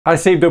I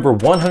saved over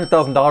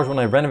 $100,000 when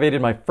I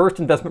renovated my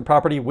first investment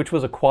property, which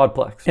was a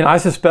quadplex. And I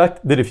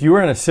suspect that if you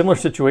are in a similar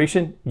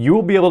situation, you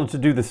will be able to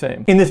do the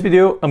same. In this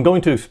video, I'm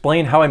going to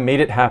explain how I made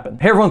it happen.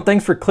 Hey everyone,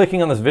 thanks for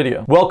clicking on this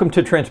video. Welcome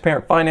to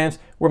Transparent Finance,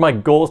 where my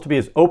goal is to be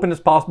as open as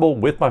possible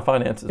with my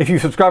finances. If you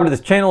subscribe to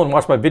this channel and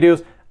watch my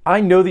videos,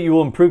 I know that you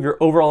will improve your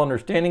overall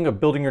understanding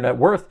of building your net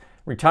worth,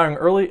 retiring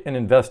early, and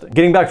investing.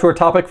 Getting back to our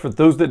topic, for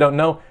those that don't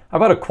know, I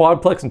bought a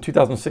quadplex in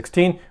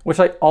 2016, which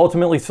I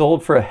ultimately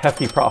sold for a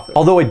hefty profit.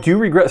 Although I do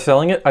regret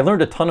selling it, I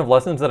learned a ton of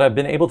lessons that I've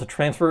been able to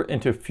transfer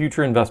into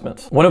future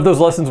investments. One of those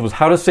lessons was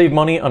how to save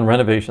money on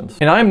renovations.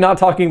 And I am not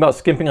talking about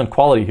skimping on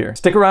quality here.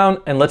 Stick around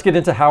and let's get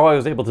into how I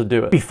was able to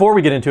do it. Before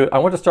we get into it, I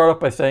want to start off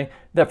by saying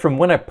that from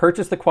when I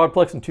purchased the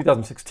quadplex in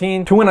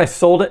 2016 to when I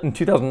sold it in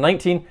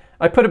 2019,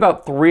 I put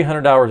about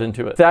 300 hours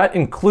into it. That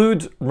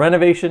includes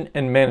renovation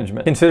and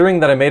management. Considering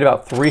that I made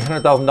about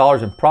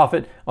 $300,000 in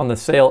profit on the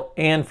sale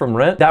and from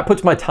rent, that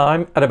puts my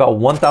time at about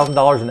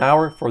 $1,000 an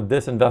hour for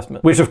this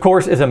investment, which of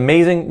course is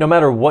amazing no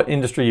matter what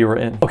industry you are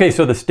in. Okay,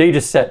 so the stage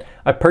is set.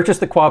 I purchased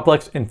the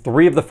quadplex and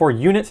 3 of the 4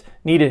 units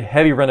needed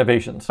heavy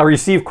renovations. I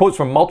received quotes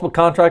from multiple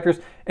contractors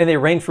and they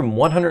range from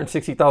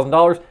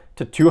 $160,000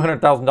 to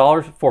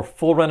 $200,000 for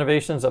full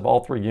renovations of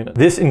all 3 units.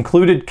 This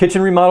included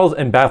kitchen remodels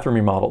and bathroom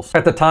remodels.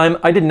 At the time,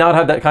 I did not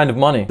have that kind of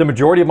money. The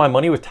majority of my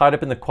money was tied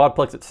up in the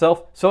quadplex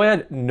itself, so I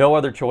had no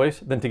other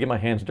choice than to get my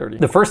hands dirty.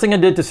 The first thing I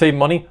did to save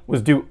money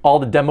was do all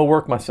the demo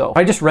work myself.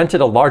 I just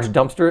rented a large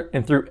dumpster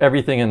and threw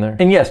everything in there.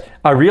 And yes,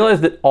 I realize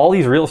that all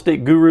these real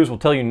estate gurus will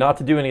tell you not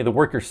to do any of the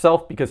work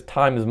yourself because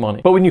time is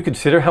money. But when you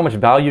consider how much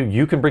value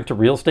you can bring to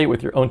real estate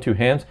with your own 2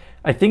 hands,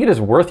 I think it is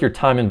worth your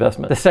time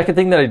investment. The second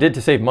thing that I did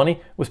to save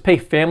money was pay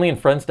family and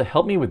friends to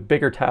help me with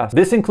bigger tasks.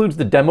 This includes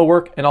the demo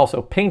work and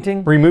also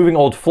painting, removing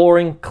old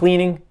flooring,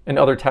 cleaning, and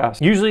other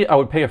tasks. Usually I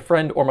would pay a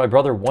friend or my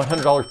brother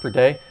 $100 per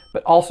day,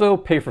 but also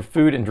pay for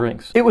food and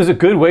drinks. It was a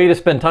good way to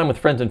spend time with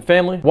friends and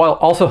family while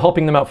also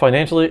helping them out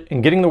financially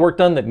and getting the work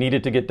done that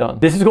needed to get done.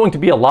 This is going to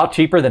be a lot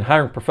cheaper than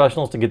hiring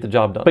professionals to get the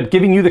job done, but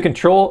giving you the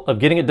control of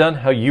getting it done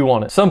how you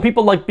want it. Some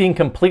people like being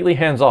completely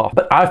hands-off,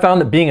 but I found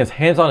that being as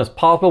hands-on as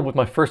possible with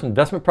my first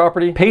investment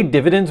property paid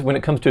dividends when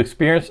it comes to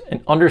experience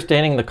and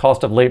understanding the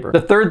cost of labor.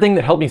 The third thing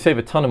that helped me save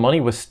a ton of money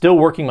was still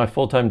working my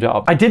full-time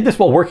job. I did this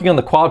while working on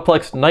the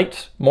quadplex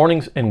nights,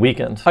 mornings, and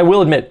weekends. I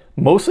will admit,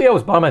 mostly I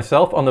was by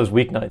myself on those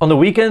weeknights. On the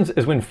weekends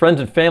is when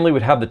friends and family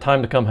would have the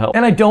time to come help.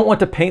 And I don't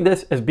want to paint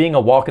this as being a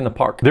walk in the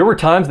park. There were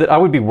times that I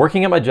would be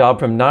working at my job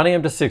from 9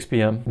 a.m. to 6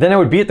 p.m. Then I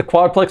would be at the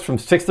quadplex from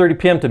 6:30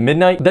 p.m. to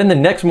midnight. Then the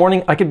next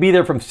morning I could be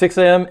there from 6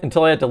 a.m.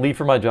 until I had to leave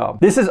for my job.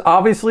 This is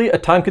obviously a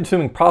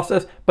time-consuming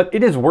process, but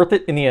it is worth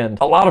it in the end.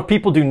 A lot of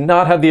people do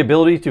not have the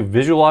ability to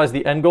visualize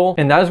the end goal,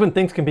 and that is when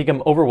things can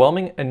become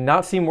overwhelming and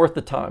not seem worth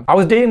the time. I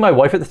was dating my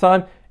wife at the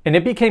time, and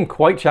it became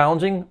quite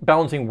challenging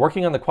balancing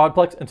working on the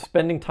quadplex and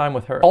spending time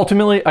with her.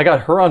 Ultimately, I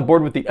got her on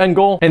board with the end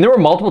goal, and there were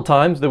multiple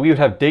times that we would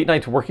have date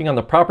nights working on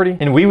the property,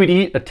 and we would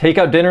eat a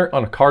takeout dinner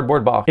on a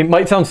cardboard box. It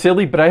might sound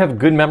silly, but I have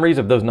good memories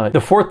of those nights.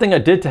 The fourth thing I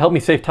did to help me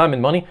save time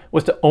and money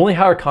was to only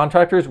hire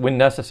contractors when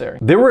necessary.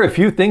 There were a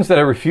few things that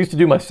I refused to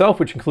do myself,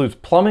 which includes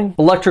plumbing,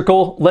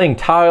 electrical, laying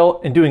tile,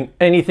 and doing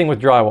anything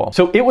with drywall.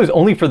 So it was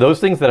only for those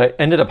things that I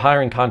ended up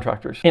hiring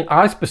contractors. And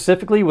I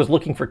specifically was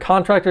looking for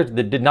contractors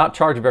that did not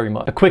charge very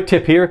much. A quick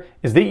tip here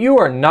is that you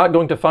are not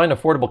going to find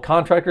affordable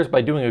contractors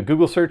by doing a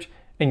Google search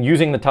and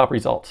using the top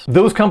results.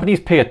 Those companies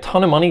pay a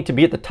ton of money to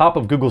be at the top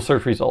of Google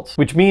search results,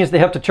 which means they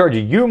have to charge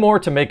you more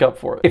to make up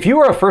for it. If you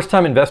are a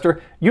first-time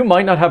investor, you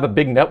might not have a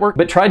big network,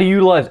 but try to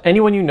utilize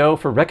anyone you know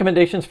for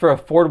recommendations for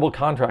affordable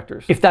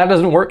contractors. If that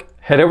doesn't work,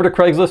 head over to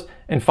Craigslist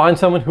and find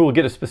someone who will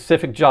get a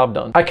specific job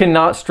done. I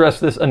cannot stress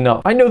this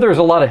enough. I know there's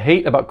a lot of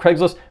hate about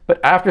Craigslist, but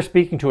after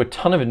speaking to a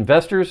ton of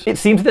investors, it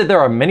seems that there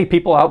are many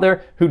people out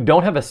there who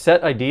don't have a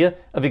set idea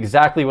of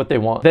exactly what they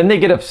want. Then they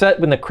get upset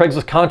when the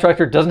Craigslist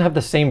contractor doesn't have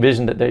the same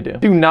vision that they do.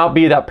 Do not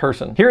be that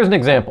person. Here's an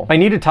example. I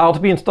needed tile to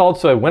be installed,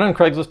 so I went on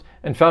Craigslist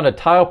and found a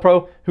tile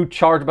pro who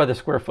charged by the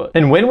square foot.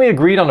 And when we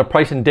agreed on a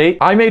price and date,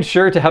 I made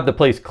sure to have the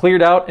place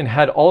cleared out and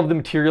had all of the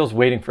materials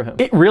waiting for him.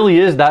 It really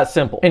is that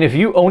simple. And if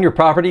you own your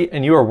property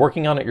and you are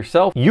working on it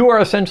yourself, you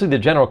are essentially the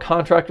general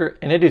contractor,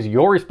 and it is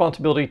your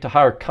responsibility to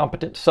hire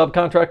competent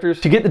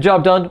subcontractors to get the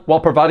job done while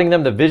providing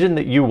them the vision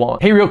that you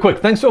want. Hey, real quick,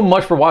 thanks so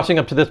much for watching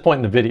up to this point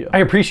in the video. I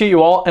appreciate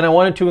you all, and I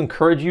wanted to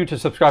encourage you to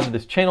subscribe to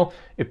this channel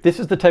if this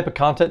is the type of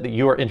content that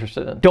you are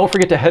interested in. Don't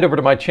forget to head over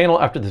to my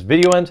channel after this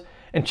video ends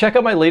and check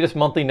out my latest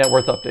monthly net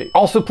worth update.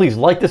 Also, please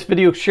like this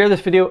video, share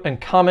this video,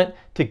 and comment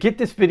to get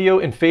this video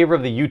in favor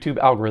of the YouTube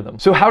algorithm.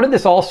 So how did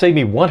this all save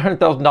me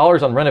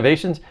 $100,000 on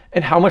renovations,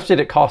 and how much did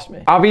it cost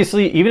me?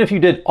 Obviously, even if you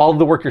did all of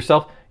the work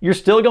yourself, you're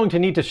still going to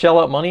need to shell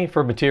out money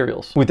for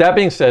materials. With that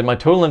being said, my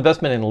total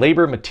investment in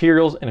labor,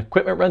 materials, and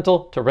equipment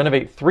rental to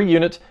renovate 3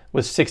 units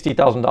was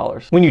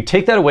 $60,000. When you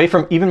take that away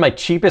from even my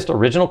cheapest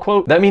original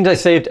quote, that means I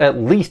saved at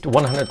least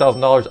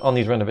 $100,000 on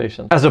these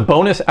renovations. As a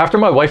bonus, after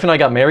my wife and I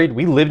got married,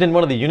 we lived in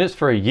one of the units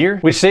for a year,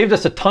 which saved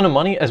us a ton of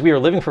money as we were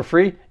living for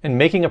free and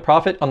making a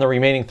profit on the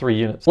remaining 3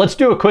 units. Let's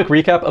do a quick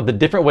recap of the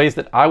different ways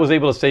that I was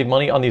able to save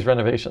money on these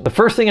renovations. The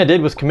first thing I did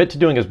was commit to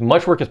doing as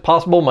much work as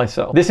possible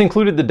myself. This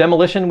included the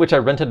demolition, which I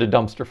rented a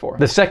dumpster for.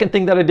 The second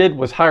thing that I did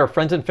was hire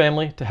friends and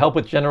family to help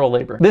with general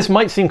labor. This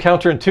might seem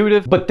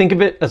counterintuitive, but think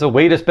of it as a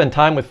way to spend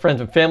time with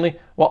friends and family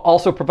while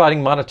also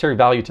providing monetary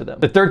value to them.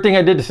 The third thing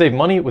I did to save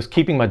money was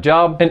keeping my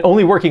job and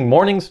only working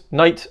mornings,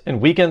 nights, and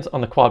weekends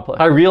on the Quadplex.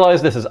 I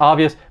realize this is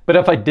obvious, but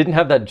if I didn't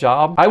have that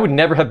job, I would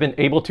never have been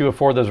able to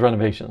afford those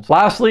renovations.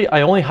 Lastly,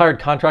 I only hired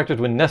contractors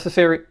when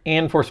necessary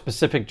and for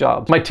specific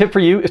jobs. My tip for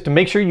you is to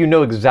make sure you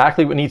know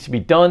exactly what needs to be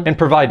done and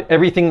provide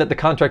everything that the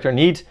contractor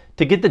needs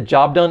to get the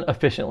job done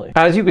efficiently.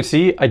 As you can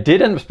see, I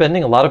did end up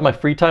spending a lot of my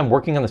free time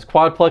working on this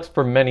Quadplex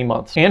for many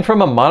months. And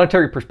from a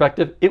monetary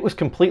perspective, it was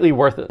completely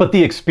worth it. But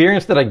the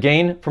experience that I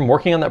gained from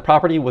working on that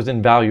property was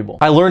invaluable.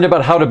 I learned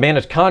about how to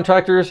manage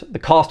contractors, the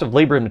cost of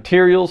labor and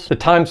materials, the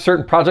time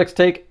certain projects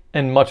take,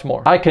 and much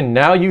more. I can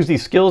now use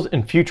these skills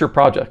in future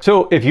projects.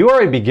 So if you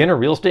are a beginner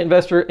real estate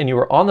investor and you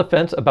are on the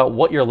fence about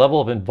what your level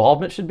of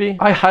involvement should be,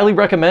 I highly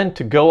recommend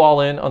to go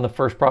all in on the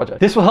first project.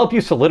 This will help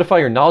you solidify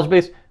your knowledge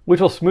base, which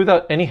will smooth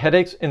out any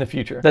headaches in the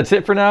future. That's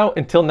it for now.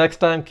 Until next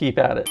time, keep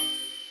at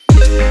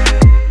it.